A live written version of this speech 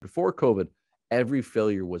before COVID, every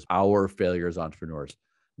failure was our failure as entrepreneurs.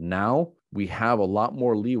 Now we have a lot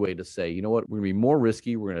more leeway to say, you know what, we're gonna be more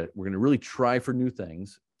risky. We're gonna really try for new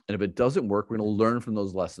things. And if it doesn't work, we're gonna learn from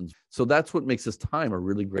those lessons. So that's what makes this time a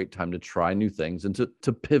really great time to try new things and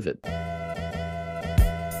to pivot.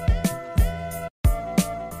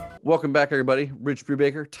 Welcome back, everybody. Rich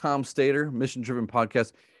Brubaker, Tom Stater, Mission Driven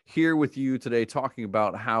Podcast, here with you today talking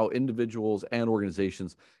about how individuals and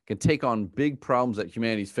organizations can take on big problems that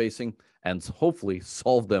humanity is facing and hopefully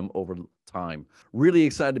solve them over time. Really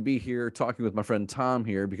excited to be here talking with my friend Tom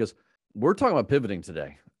here because we're talking about pivoting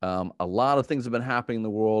today. A lot of things have been happening in the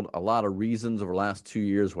world, a lot of reasons over the last 2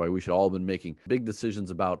 years why we should all have been making big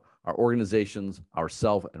decisions about our organizations,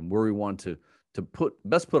 ourselves, and where we want to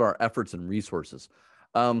best put our efforts and resources.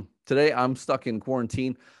 Today, I'm stuck in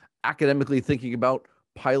quarantine, academically thinking about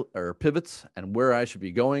pivots and where I should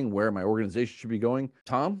be going, where my organization should be going.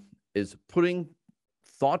 Tom is putting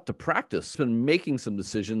thought to practice, been making some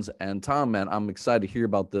decisions. And Tom, man, I'm excited to hear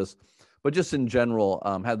about this. But just in general,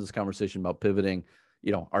 had this conversation about pivoting,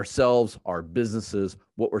 ourselves, our businesses,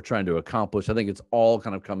 what we're trying to accomplish. I think it's all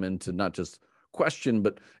kind of come into not just question,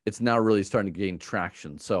 but it's now really starting to gain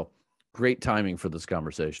traction. So great timing for this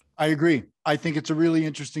conversation. I agree. I think it's a really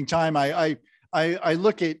interesting time. I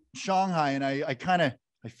look at Shanghai and I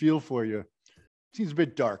feel for you. It seems a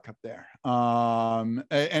bit dark up there. I'll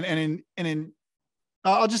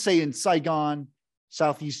just say in Saigon,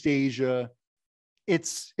 Southeast Asia,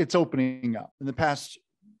 it's opening up. In the past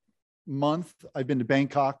month, I've been to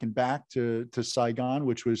Bangkok and back to Saigon,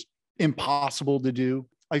 which was impossible to do.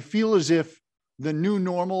 I feel as if the new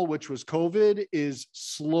normal, which was COVID, is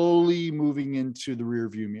slowly moving into the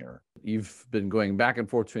rearview mirror. You've been going back and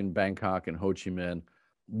forth between Bangkok and Ho Chi Minh.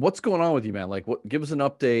 What's going on with you, man? Give us an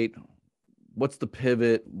update. What's the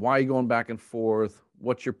pivot? Why are you going back and forth?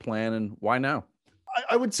 What's your plan and why now?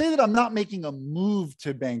 I would say that I'm not making a move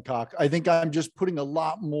to Bangkok. I think I'm just putting a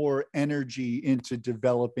lot more energy into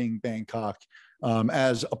developing Bangkok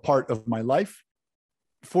as a part of my life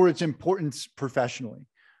for its importance professionally.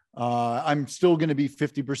 I'm still going to be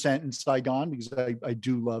 50% in Saigon because I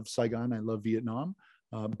do love Saigon. I love Vietnam.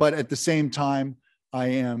 But at the same time, I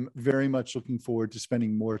am very much looking forward to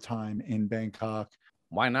spending more time in Bangkok.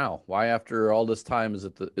 Why now? Why after all this time is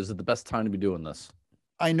it the best time to be doing this?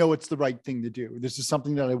 I know it's the right thing to do. This is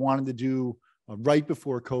something that I wanted to do right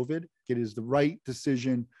before COVID. It is the right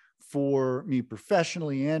decision for me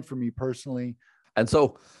professionally and for me personally. And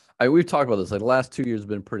so we've talked about this. The last 2 years have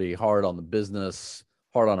been pretty hard on the business,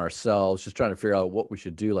 hard on ourselves, just trying to figure out what we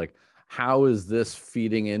should do. How is this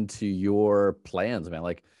feeding into your plans, man?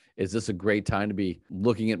 Is this a great time to be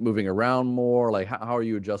looking at moving around more? How are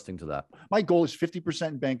you adjusting to that? My goal is 50%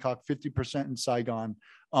 in Bangkok, 50% in Saigon.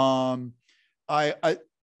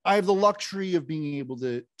 I have the luxury of being able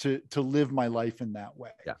to live my life in that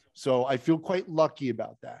way. Yeah. So I feel quite lucky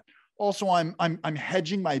about that. Also, I'm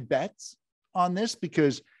hedging my bets on this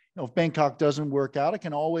because if Bangkok doesn't work out, I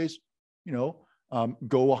can always, go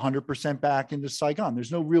 100% back into Saigon.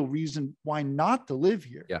 There's no real reason why not to live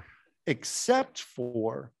here, except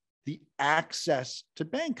for the access to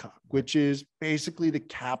Bangkok, which is basically the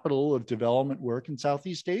capital of development work in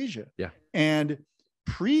Southeast Asia. Yeah. And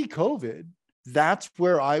pre-COVID, that's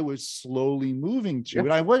where I was slowly moving to.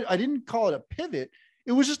 And I didn't call it a pivot.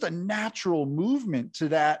 It was just a natural movement to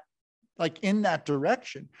that, in that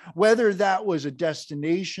direction. Whether that was a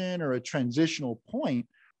destination or a transitional point,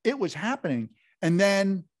 it was happening. And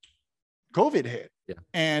then COVID hit. Yeah.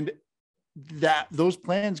 And those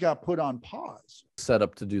plans got put on pause. Set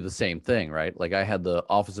up to do the same thing, right? I had the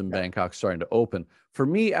office in Bangkok starting to open. For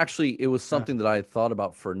me, actually, it was something that I had thought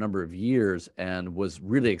about for a number of years and was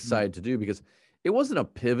really excited to do because it wasn't a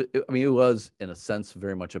pivot. It was, in a sense,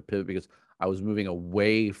 very much a pivot because I was moving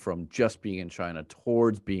away from just being in China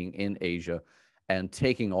towards being in Asia and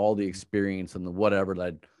taking all the experience and the whatever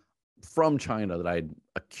from China that I'd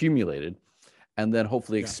accumulated and then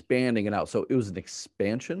hopefully expanding it out. So it was an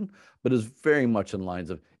expansion, but it was very much in lines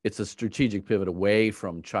of it's a strategic pivot away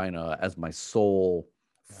from China as my sole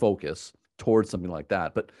focus towards something like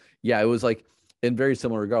that. But it was in very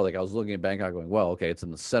similar regard. I was looking at Bangkok going, well, okay, it's in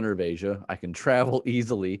the center of Asia. I can travel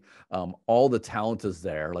easily. All the talent is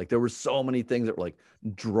there. There were so many things that were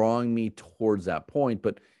drawing me towards that point,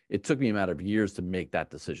 but it took me a matter of years to make that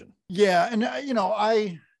decision. Yeah. And,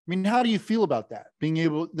 how do you feel about that?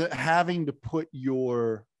 Having to put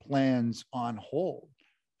your plans on hold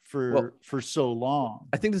for so long?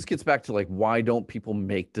 I think this gets back to why don't people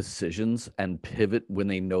make decisions and pivot when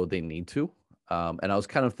they know they need to? And I was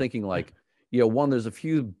kind of thinking one, there's a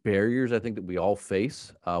few barriers I think that we all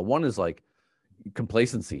face. One is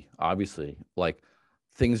complacency, obviously.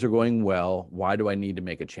 things are going well. Why do I need to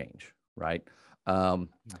make a change? Right.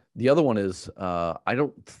 The other one is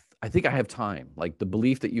I think I have time, like the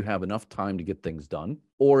belief that you have enough time to get things done,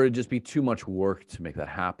 or it'd just be too much work to make that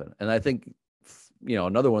happen. And I think,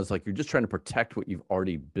 another one is like you're just trying to protect what you've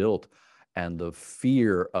already built, and the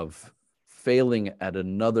fear of failing at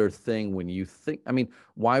another thing when you think, I mean,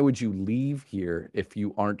 why would you leave here if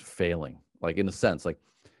you aren't failing? Like, in a sense, like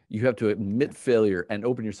you have to admit failure and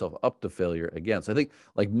open yourself up to failure again. So I think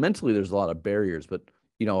like mentally there's a lot of barriers, but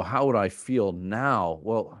how would I feel now?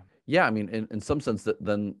 Well, yeah, I mean, in some sense that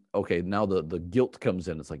then, okay, now the guilt comes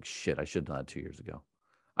in. It's like, shit, I should have done that 2 years ago.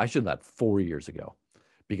 I should have done that 4 years ago,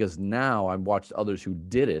 because now I've watched others who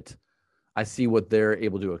did it. I see what they're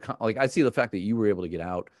able to accomplish. Like I see the fact that you were able to get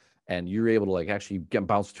out and you're able to like actually get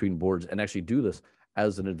bounced between boards and actually do this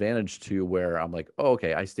as an advantage to where I'm like, oh,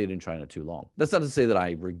 okay, I stayed in China too long. That's not to say that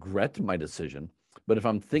I regret my decision, but if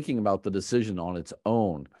I'm thinking about the decision on its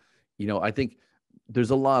own, I think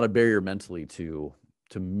there's a lot of barrier mentally to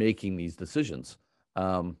making these decisions.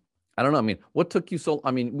 I don't know. I mean, what took you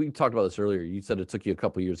we talked about this earlier. You said it took you a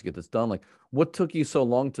couple of years to get this done. Like, what took you so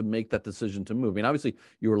long to make that decision to move? I mean, obviously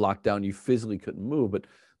you were locked down, you physically couldn't move, but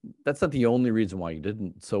that's not the only reason why you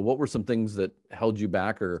didn't. So what were some things that held you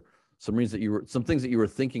back, or some things that you were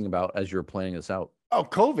thinking about as you were planning this out? Oh,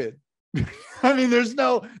 COVID. I mean, there's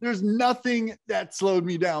nothing that slowed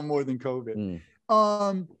me down more than COVID.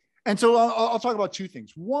 And so I'll talk about two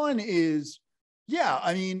things. One is, yeah,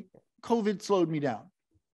 I mean, COVID slowed me down.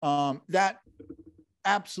 That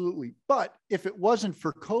absolutely. But if it wasn't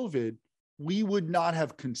for COVID, we would not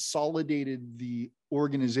have consolidated the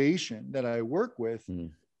organization that I work with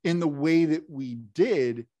in the way that we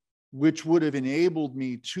did, which would have enabled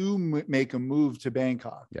me to make a move to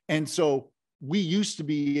Bangkok. Yeah. And so we used to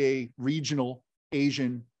be a regional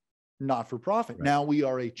Asian not-for-profit. Right. Now we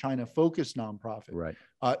are a China-focused nonprofit. Right.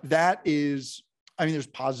 That is, I mean, there's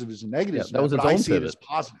positives and negatives. Yeah, that was its own pivot. I see it as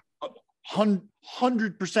positive.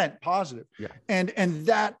 100% positive. Yeah. And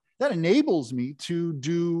that enables me to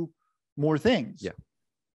do more things. Yeah.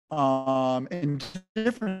 And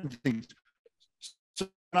different things. So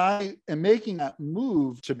when I am making that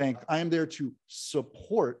move to Bangkok, I am there to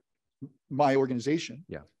support my organization.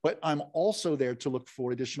 Yeah. But I'm also there to look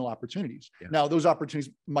for additional opportunities. Yeah. Now, those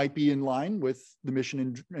opportunities might be in line with the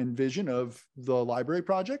mission and vision of the library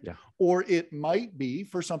project, yeah, or it might be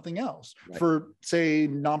for something else, right, for say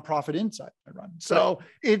nonprofit insight I run. So right,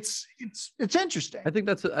 it's interesting. I think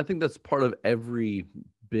that's part of every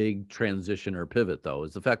big transition or pivot, though,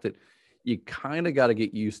 is the fact that you kind of got to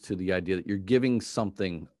get used to the idea that you're giving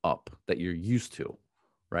something up that you're used to.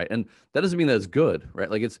 Right. And that doesn't mean that it's good, right?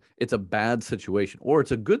 Like it's a bad situation or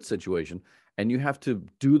it's a good situation, and you have to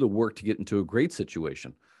do the work to get into a great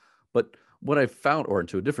situation. But what I've found, or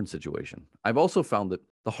into a different situation, I've also found that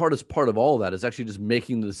the hardest part of all of that is actually just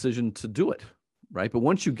making the decision to do it. Right. But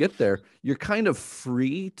once you get there, you're kind of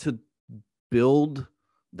free to build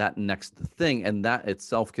that next thing. And that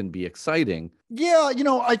itself can be exciting. Yeah.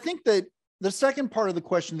 I think that the second part of the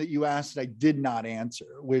question that you asked, I did not answer,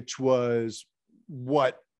 which was,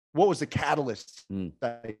 what was the catalyst,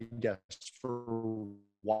 I guess, for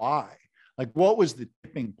why? Like, what was the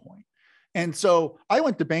tipping point? And so I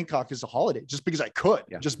went to Bangkok as a holiday just because I could,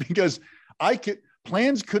 yeah, just because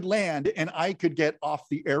plans could land and I could get off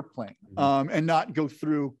the airplane, and not go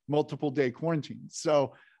through multiple day quarantines.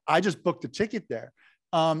 So I just booked a ticket there.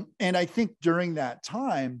 And I think during that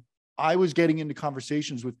time, I was getting into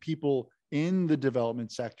conversations with people in the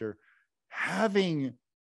development sector, having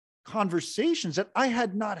conversations that I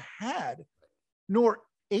had not had nor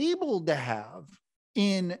able to have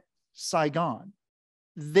in Saigon.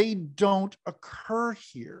 They don't occur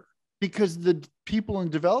here because the people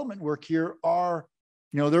in development work here are,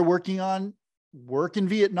 they're working on work in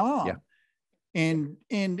Vietnam. Yeah. And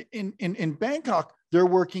in Bangkok, they're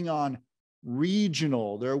working on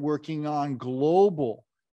regional, they're working on global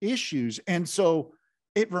issues. And so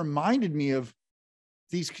it reminded me of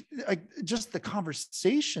these, like, just the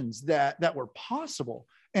conversations that were possible.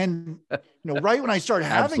 And, right when I started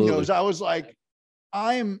having those, I was like,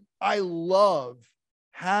 I love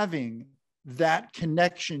having that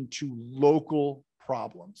connection to local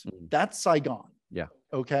problems. That's Saigon. Yeah.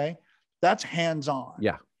 Okay. That's hands-on.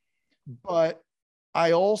 Yeah. But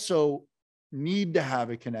I also need to have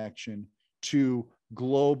a connection to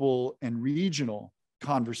global and regional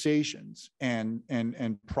conversations and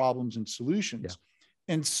problems and solutions. Yeah.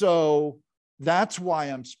 And so that's why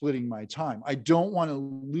I'm splitting my time. I don't want to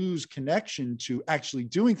lose connection to actually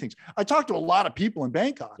doing things. I talked to a lot of people in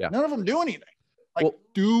Bangkok. Yeah. None of them do anything,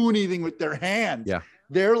 do anything with their hands. Yeah.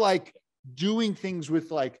 They're like doing things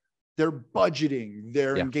with like they're budgeting,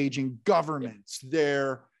 they're engaging governments,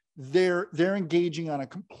 they're engaging on a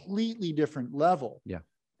completely different level. Yeah.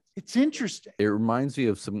 It's interesting. It reminds me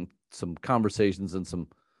of some conversations and some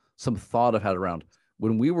thought I've had around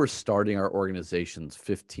when we were starting our organizations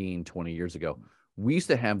 15, 20 years ago. We used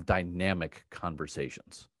to have dynamic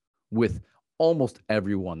conversations with almost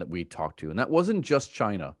everyone that we talked to. And that wasn't just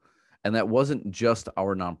China. And that wasn't just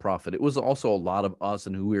our nonprofit. It was also a lot of us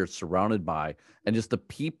and who we were surrounded by and just the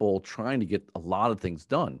people trying to get a lot of things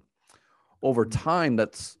done. Over time,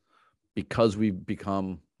 that's because we've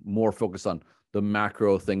become more focused on the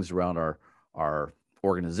macro things around our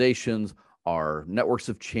organizations, our networks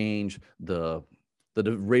have changed, the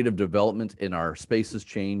rate of development in our space has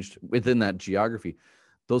changed within that geography.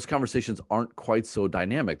 Those conversations aren't quite so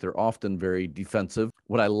dynamic. They're often very defensive.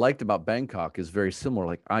 What I liked about Bangkok is very similar.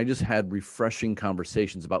 Like I just had refreshing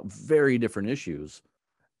conversations about very different issues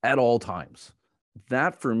at all times.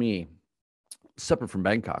 That for me, separate from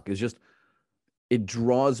Bangkok, is just, it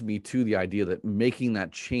draws me to the idea that making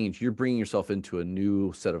that change, you're bringing yourself into a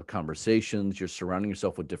new set of conversations. You're surrounding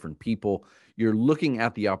yourself with different people. You're looking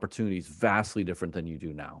at the opportunities vastly different than you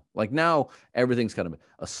do now. Like now, everything's kind of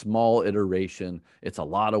a small iteration. It's a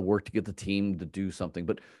lot of work to get the team to do something,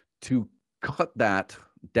 but to cut that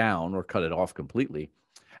down or cut it off completely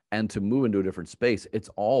and to move into a different space, it's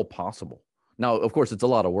all possible. Now, of course, it's a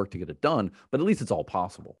lot of work to get it done, but at least it's all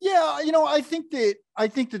possible. Yeah, I think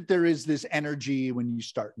that there is this energy when you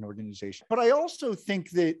start an organization. But I also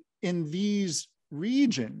think that in these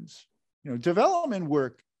regions, development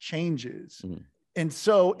work changes. Mm-hmm. And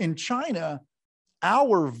so in China,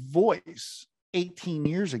 our voice 18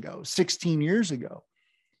 years ago, 16 years ago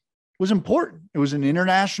was important. It was an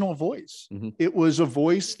international voice. Mm-hmm. It was a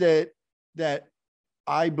voice that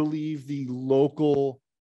I believe the local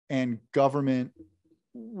and government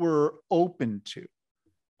were open to.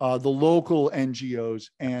 The local NGOs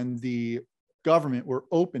and the government were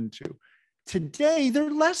open to. Today,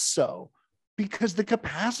 they're less so because the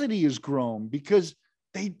capacity has grown, because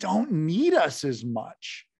they don't need us as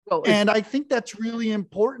much. Well, and I think that's really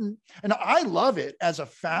important. And I love it as a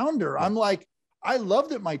founder. I'm like, I love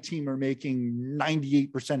that my team are making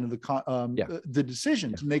 98% of the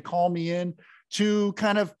decisions. Yeah. And they call me in to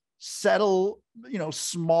kind of settle,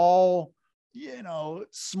 small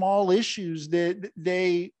issues that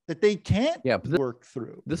they can't work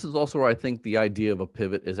through. This is also where I think the idea of a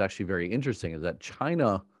pivot is actually very interesting, is that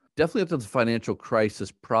China definitely after the financial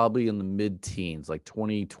crisis, probably in the mid-teens, like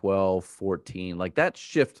 2012, 14, like that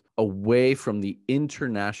shift away from the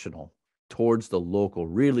international towards the local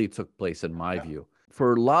really took place, in my view.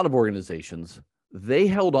 For a lot of organizations, they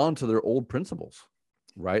held on to their old principles,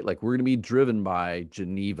 right? Like we're going to be driven by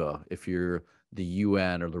Geneva if you're the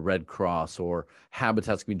UN or the Red Cross, or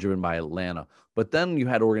Habitat's going to be driven by Atlanta. But then you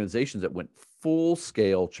had organizations that went full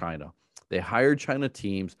scale China. They hired China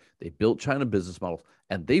teams, they built China business models,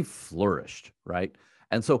 and they flourished, right?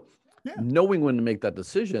 And so knowing when to make that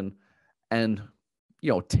decision and,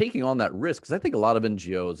 taking on that risk, because I think a lot of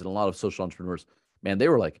NGOs and a lot of social entrepreneurs, man, they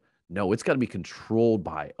were like, no, it's got to be controlled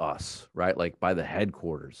by us, right? Like by the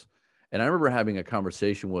headquarters. And I remember having a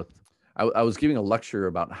conversation with, I was giving a lecture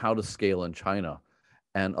about how to scale in China.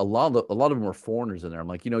 And a lot of them were foreigners in there. I'm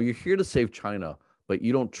like, you're here to save China, but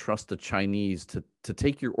you don't trust the Chinese to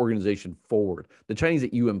take your organization forward. The Chinese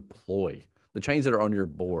that you employ, the Chinese that are on your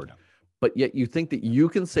board, but yet you think that you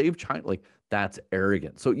can save China. Like that's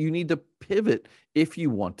arrogant. So you need to pivot if you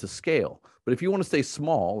want to scale. But if you want to stay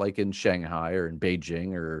small, like in Shanghai or in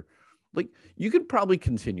Beijing, or like you could probably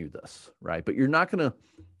continue this, right? But you're not going to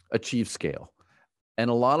achieve scale. And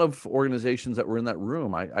a lot of organizations that were in that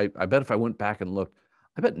room, I bet if I went back and looked,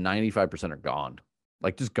 I bet 95% are gone,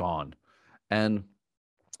 like just gone. And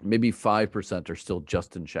maybe 5% are still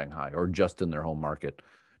just in Shanghai or just in their home market,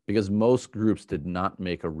 because most groups did not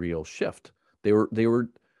make a real shift. They were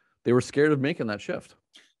scared of making that shift.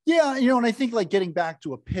 Yeah, and I think like getting back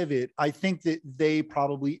to a pivot, I think that they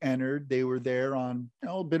probably they were there on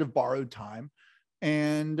a bit of borrowed time,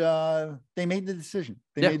 and they made the decision.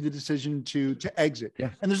 They made the decision to exit. Yeah.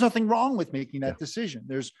 And there's nothing wrong with making that decision.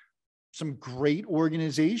 There's some great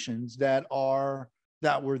organizations that were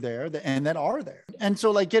there and that are there. And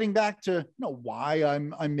so like getting back to why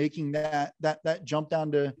I'm making that jump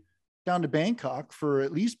down to Bangkok for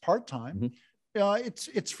at least part-time. Mm-hmm.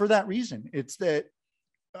 It's for that reason. It's that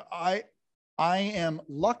I am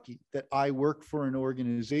lucky that I work for an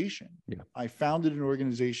organization. Yeah. I founded an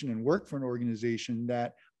organization and work for an organization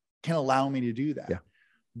that can allow me to do that. Yeah.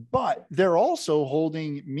 But they're also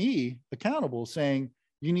holding me accountable, saying,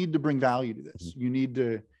 you need to bring value to this.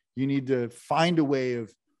 Mm-hmm. You need to find a way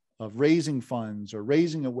of raising funds or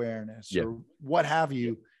raising awareness or what have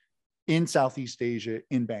you in Southeast Asia,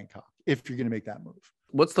 in Bangkok, if you're going to make that move.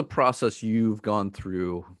 What's the process you've gone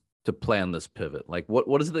through to plan this pivot? Like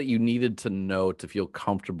what is it that you needed to know to feel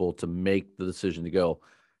comfortable to make the decision to go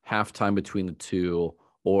halftime between the two,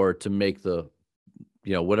 or to make the,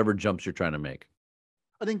 whatever jumps you're trying to make?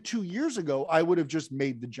 I think 2 years ago, I would have just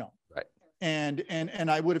made the jump. Right. And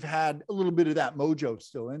I would have had a little bit of that mojo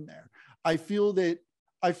still in there. I feel that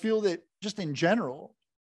just in general,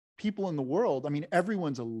 people in the world, I mean,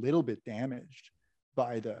 everyone's a little bit damaged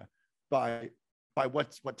by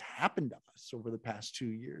what's happened to us over the past 2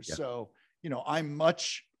 years. Yeah. So,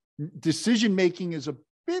 decision-making is a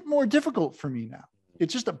bit more difficult for me now.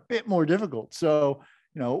 It's just a bit more difficult. So,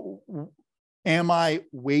 am I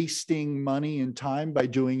wasting money and time by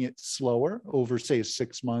doing it slower over, say, a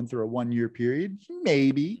 6-month or a 1-year period?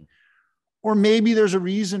 Maybe. Or maybe there's a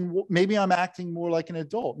reason. Maybe I'm acting more like an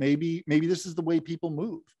adult. Maybe this is the way people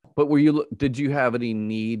move. But did you have any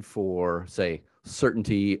need for, say,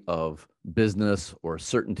 certainty of business, or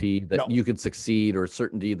certainty that you could succeed, or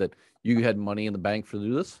certainty that you had money in the bank to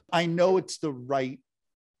do this? I know it's the right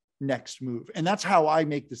next move. And that's how I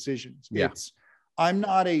make decisions. Yeah. I'm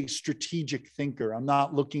not a strategic thinker. I'm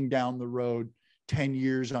not looking down the road 10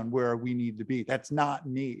 years on where we need to be. That's not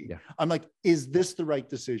me. Yeah. I'm like, is this the right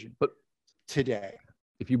decision? But today,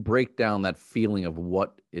 if you break down that feeling of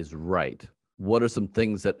what is right, what are some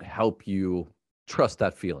things that help you trust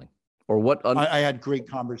that feeling? Or what? I had great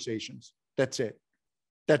conversations. That's it.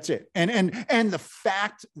 And the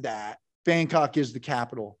fact that Bangkok is the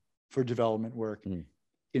capital for development work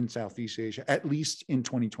in Southeast Asia, at least in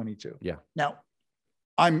 2022. Yeah. Now,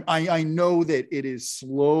 I know that it is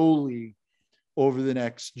slowly over the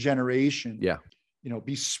next generation. Yeah.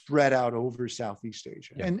 Be spread out over Southeast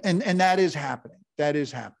Asia. Yeah. And that is happening.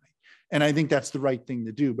 And I think that's the right thing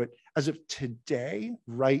to do. But as of today,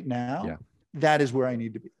 right now, that is where I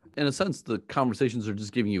need to be. In a sense, the conversations are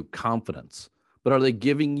just giving you confidence, but are they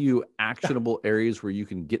giving you actionable areas where you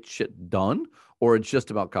can get shit done, or it's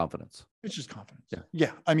just about confidence? It's just confidence.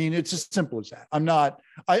 Yeah. I mean, it's as simple as that. I'm not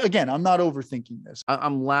overthinking this.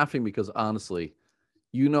 I'm laughing because honestly,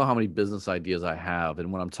 you know how many business ideas I have,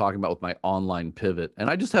 and when I'm talking about with my online pivot, and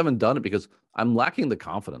I just haven't done it because I'm lacking the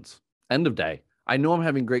confidence. End of day. I know I'm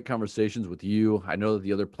having great conversations with you. I know that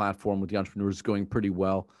the other platform with the entrepreneurs is going pretty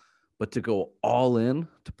well, but to go all in,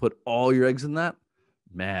 to put all your eggs in that,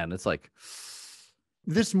 man, it's like.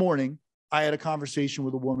 This morning, I had a conversation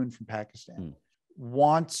with a woman from Pakistan,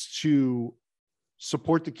 wants to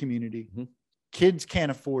support the community. Kids can't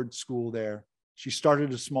afford school there. She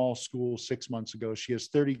started a small school 6 months ago. She has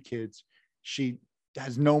 30 kids. She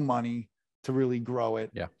has no money to really grow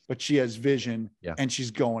it, but she has vision and she's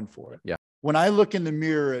going for it. Yeah. When I look in the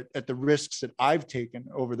mirror at the risks that I've taken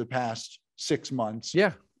over the past 6 months,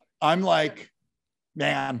 I'm like,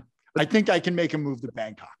 man, I think I can make a move to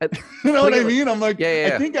Bangkok. You know what I mean? I'm like,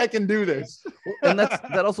 I think I can do this. And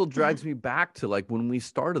that also drives me back to like when we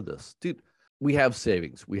started this, dude, we have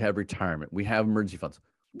savings, we have retirement, we have emergency funds.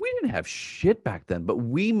 We didn't have shit back then, but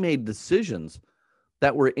we made decisions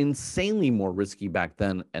that were insanely more risky back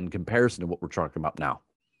then in comparison to what we're talking about now.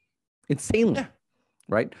 Insanely.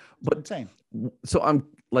 Right? But insane. So I'm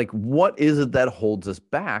like, what is it that holds us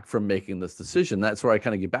back from making this decision? That's where I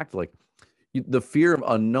kind of get back to like the fear of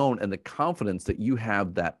unknown, and the confidence that you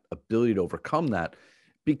have that ability to overcome that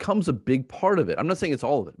becomes a big part of it. I'm not saying it's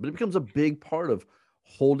all of it, but it becomes a big part of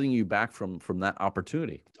holding you back from that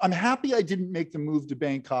opportunity. I'm happy I didn't make the move to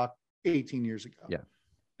Bangkok 18 years ago. Yeah.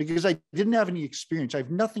 Because I didn't have any experience. I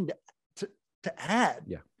have nothing to add.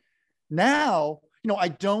 Yeah. Now, I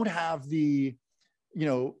don't have the,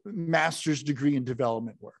 master's degree in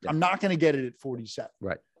development work. I'm not going to get it at 47.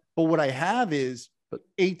 Right. But what I have is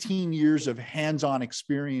 18 years of hands-on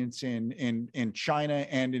experience in China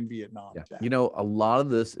and in Vietnam. Yeah. A lot of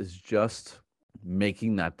this is just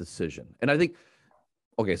making that decision. And I think,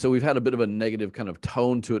 okay, so we've had a bit of a negative kind of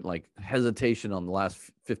tone to it, like hesitation on the last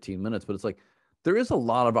 15 minutes, but it's like, there is a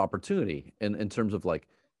lot of opportunity in terms of like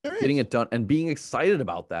getting it done and being excited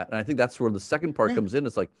about that. And I think that's where the second part comes in.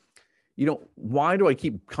 It's like, why do I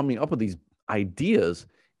keep coming up with these ideas?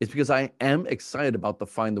 It's because I am excited about the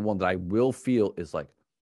one that I will feel is like,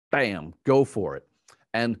 bam, go for it.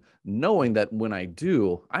 And knowing that when I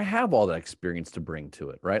do, I have all that experience to bring to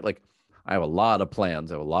it, right? Like I have a lot of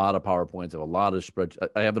plans, I have a lot of PowerPoints, I have a lot of spreadsheets,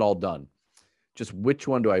 I have it all done. Just which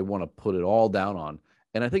one do I want to put it all down on?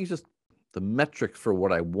 And I think it's just the metrics for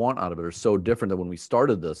what I want out of it are so different than when we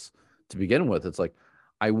started this to begin with. It's like,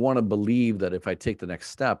 I want to believe that if I take the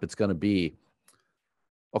next step, it's going to be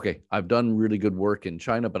okay, I've done really good work in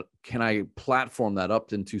China, but can I platform that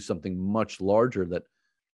up into something much larger that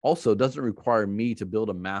also doesn't require me to build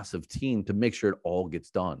a massive team to make sure it all gets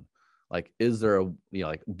done? Like, is there a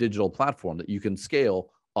like digital platform that you can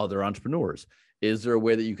scale other entrepreneurs? Is there a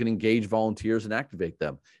way that you can engage volunteers and activate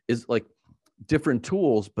them? Is like different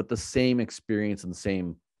tools, but the same experience and the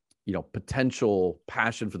same, potential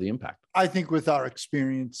passion for the impact. I think with our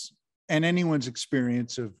experience and anyone's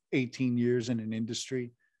experience of 18 years in an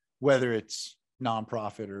industry, whether it's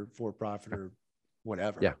nonprofit or for-profit or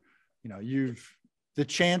whatever, the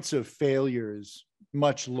chance of failure is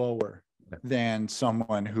much lower than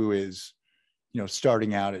someone who is,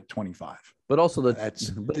 starting out at 25. But also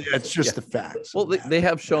that's just the facts. Well, they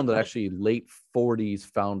have shown that actually late 40s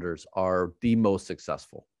founders are the most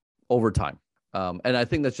successful over time. And I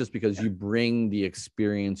think that's just because you bring the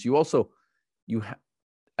experience. You also,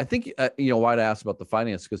 I think, why I asked about the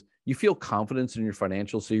finance, because you feel confidence in your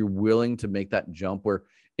financials. So you're willing to make that jump where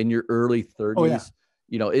in your early 30s,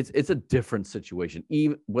 it's a different situation,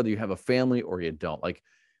 even whether you have a family or you don't. Like,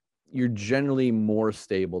 you're generally more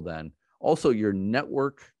stable then. Also, your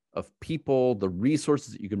network of people, the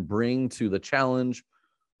resources that you can bring to the challenge,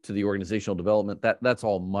 to the organizational development, that's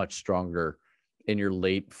all much stronger in your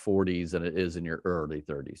late 40s than it is in your early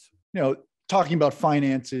 30s. Talking about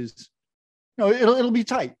finances, it'll be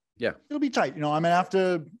tight. Yeah, it'll be tight. I'm gonna have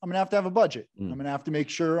to have a budget. I'm gonna have to make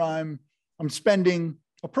sure I'm spending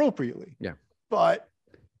appropriately. Yeah, but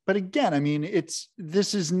again, I mean,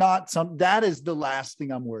 this is not that is the last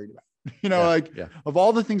thing I'm worried about. Of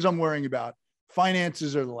all the things I'm worrying about,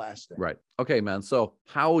 finances are the last thing. Right. Okay, man. So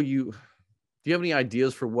do you have any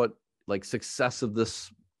ideas for what like success of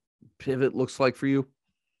this pivot looks like for you?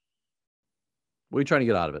 What are you trying to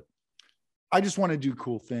get out of it? I just want to do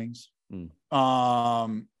cool things. I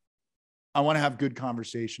want to have good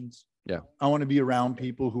conversations. Yeah. I want to be around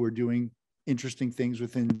people who are doing interesting things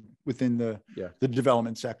within the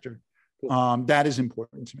development sector. Cool. That is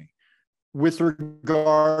important to me. With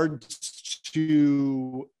regards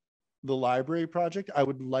to the library project, I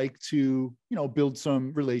would like to, build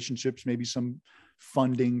some relationships, maybe some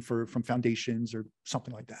funding from foundations or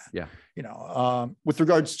something like that. Yeah. With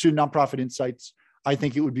regards to Nonprofit Insights, I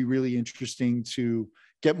think it would be really interesting to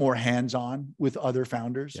get more hands-on with other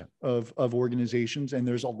founders of organizations. And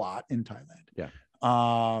there's a lot in Thailand. Yeah.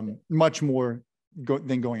 Much more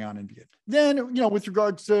than going on in Vietnam. Then, with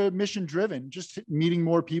regards to mission driven, just meeting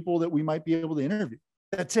more people that we might be able to interview.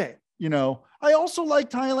 That's it. I also like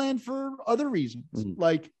Thailand for other reasons,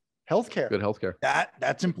 like healthcare. Good healthcare.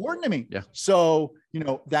 That's important to me. Yeah. So,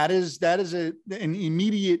 that is an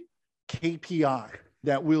immediate KPI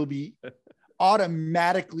that will be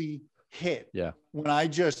automatically hit. Yeah.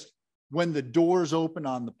 When the doors open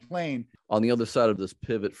on the plane. On the other side of this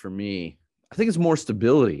pivot for me, I think it's more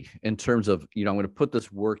stability in terms of, I'm going to put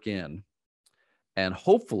this work in, and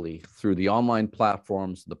hopefully through the online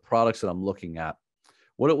platforms, the products that I'm looking at,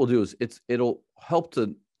 what it will do is it'll help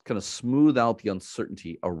to kind of smooth out the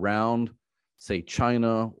uncertainty around, say,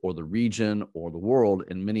 China or the region or the world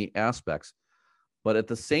in many aspects. But at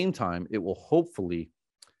the same time, it will hopefully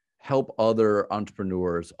help other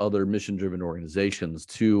entrepreneurs, other mission-driven organizations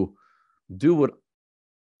to do what,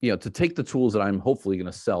 to take the tools that I'm hopefully going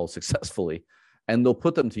to sell successfully, and they'll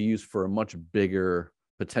put them to use for a much bigger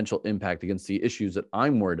potential impact against the issues that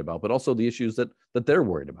I'm worried about, but also the issues that they're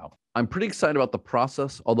worried about. I'm pretty excited about the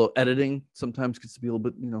process, although editing sometimes gets to be a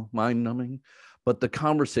little bit, mind-numbing. But the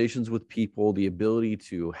conversations with people, the ability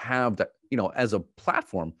to have that, as a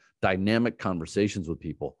platform, dynamic conversations with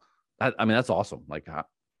people, that's awesome. Like,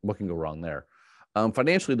 what can go wrong there?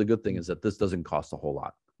 Financially, the good thing is that this doesn't cost a whole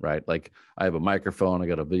lot, right? Like, I have a microphone, I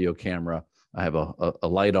got a video camera, I have a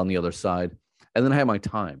light on the other side, and then I have my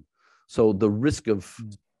time. So the risk of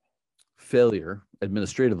failure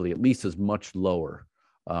administratively, at least, is much lower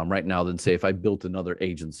right now than, say, if I built another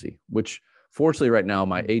agency, which fortunately right now,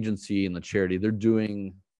 my agency and the charity,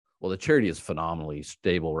 the charity is phenomenally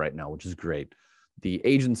stable right now, which is great. The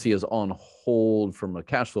agency is on hold from a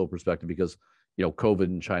cash flow perspective because, COVID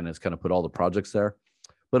in China has kind of put all the projects there.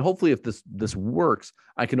 But hopefully if this works,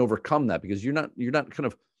 I can overcome that, because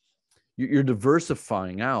you're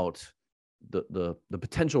diversifying out the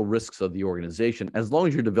potential risks of the organization as long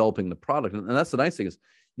as you're developing the product. And that's the nice thing, is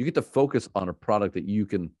you get to focus on a product that you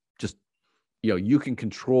can just, you can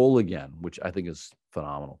control again, which I think is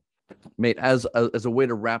phenomenal. Mate, as a way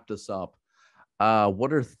to wrap this up,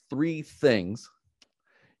 what are 3 things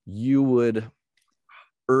you would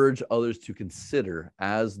urge others to consider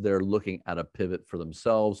as they're looking at a pivot for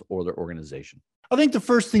themselves or their organization? I think the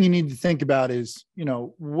first thing you need to think about is,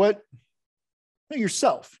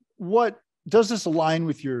 yourself. What does this align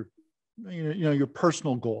with your, your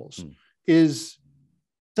personal goals?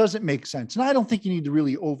 Does it make sense? And I don't think you need to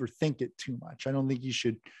really overthink it too much. I don't think you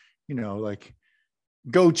should, like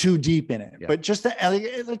go too deep in it, but just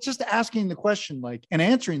asking the question, and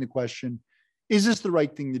answering the question, is this the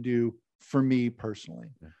right thing to do for me personally?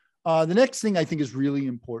 The next thing I think is really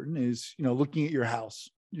important is, looking at your house,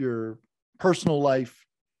 your personal life,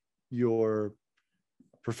 your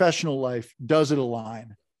professional life. Does it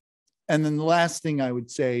align? And then the last thing I would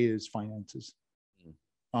say is finances.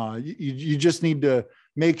 You just need to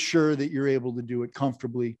make sure that you're able to do it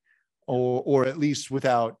comfortably, or at least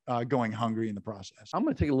without going hungry in the process. I'm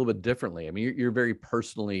going to take it a little bit differently. I mean, you're very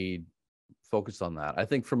personally focused on that. I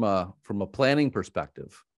think from a planning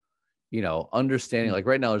perspective, understanding, like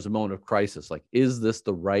right now there's a moment of crisis. Like, is this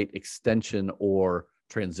the right extension or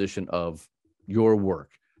transition of your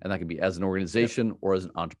work? And that can be as an organization or as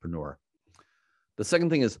an entrepreneur. The second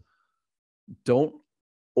thing is, don't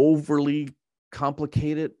overly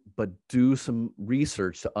complicate it, but do some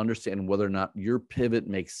research to understand whether or not your pivot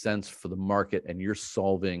makes sense for the market and you're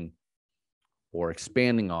solving or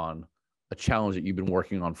expanding on a challenge that you've been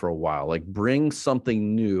working on for a while. Like, bring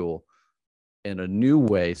something new in a new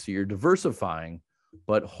way, so you're diversifying,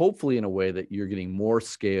 but hopefully in a way that you're getting more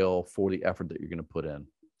scale for the effort that you're going to put in.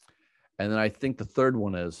 And then I think the third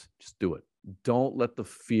one is just do it. Don't let the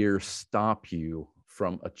fear stop you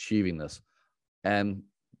from achieving this. And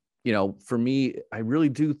for me, I really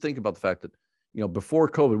do think about the fact that, before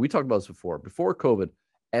COVID, we talked about this before COVID,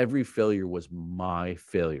 every failure was my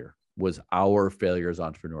failure, was our failure as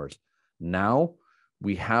entrepreneurs. Now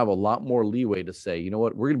we have a lot more leeway to say, you know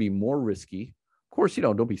what, we're going to be more risky. Of course,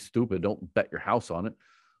 don't be stupid. Don't bet your house on it.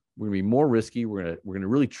 We're going to be more risky. We're going to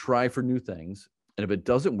really try for new things. And if it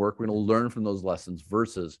doesn't work, we're going to learn from those lessons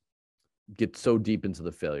versus get so deep into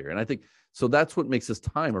the failure. And I think, so that's what makes this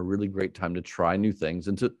time a really great time to try new things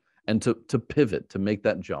and to pivot, to make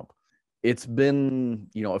that jump. It's been,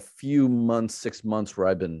 a few months, 6 months where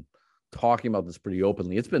I've been talking about this pretty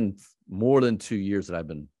openly. It's been more than 2 years that I've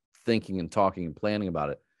been thinking and talking and planning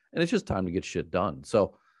about it. And it's just time to get shit done.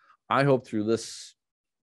 So I hope through this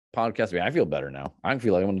podcast, I feel better now. I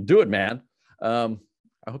feel like I want to do it, man.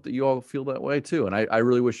 I hope that you all feel that way too. And I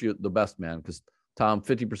really wish you the best, man, because Tom,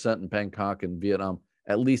 50% in Bangkok and Vietnam,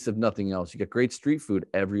 at least if nothing else, you get great street food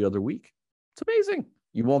every other week. It's amazing.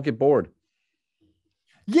 You won't get bored.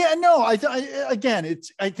 Yeah, no, I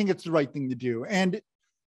think it's the right thing to do. And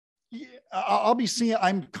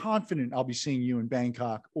I'm confident I'll be seeing you in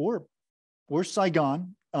Bangkok or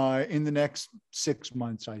Saigon in the next 6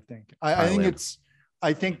 months. I think,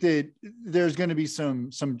 I think that there's going to be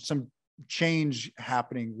some change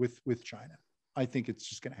happening with China. I think it's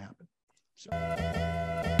just going to happen. So.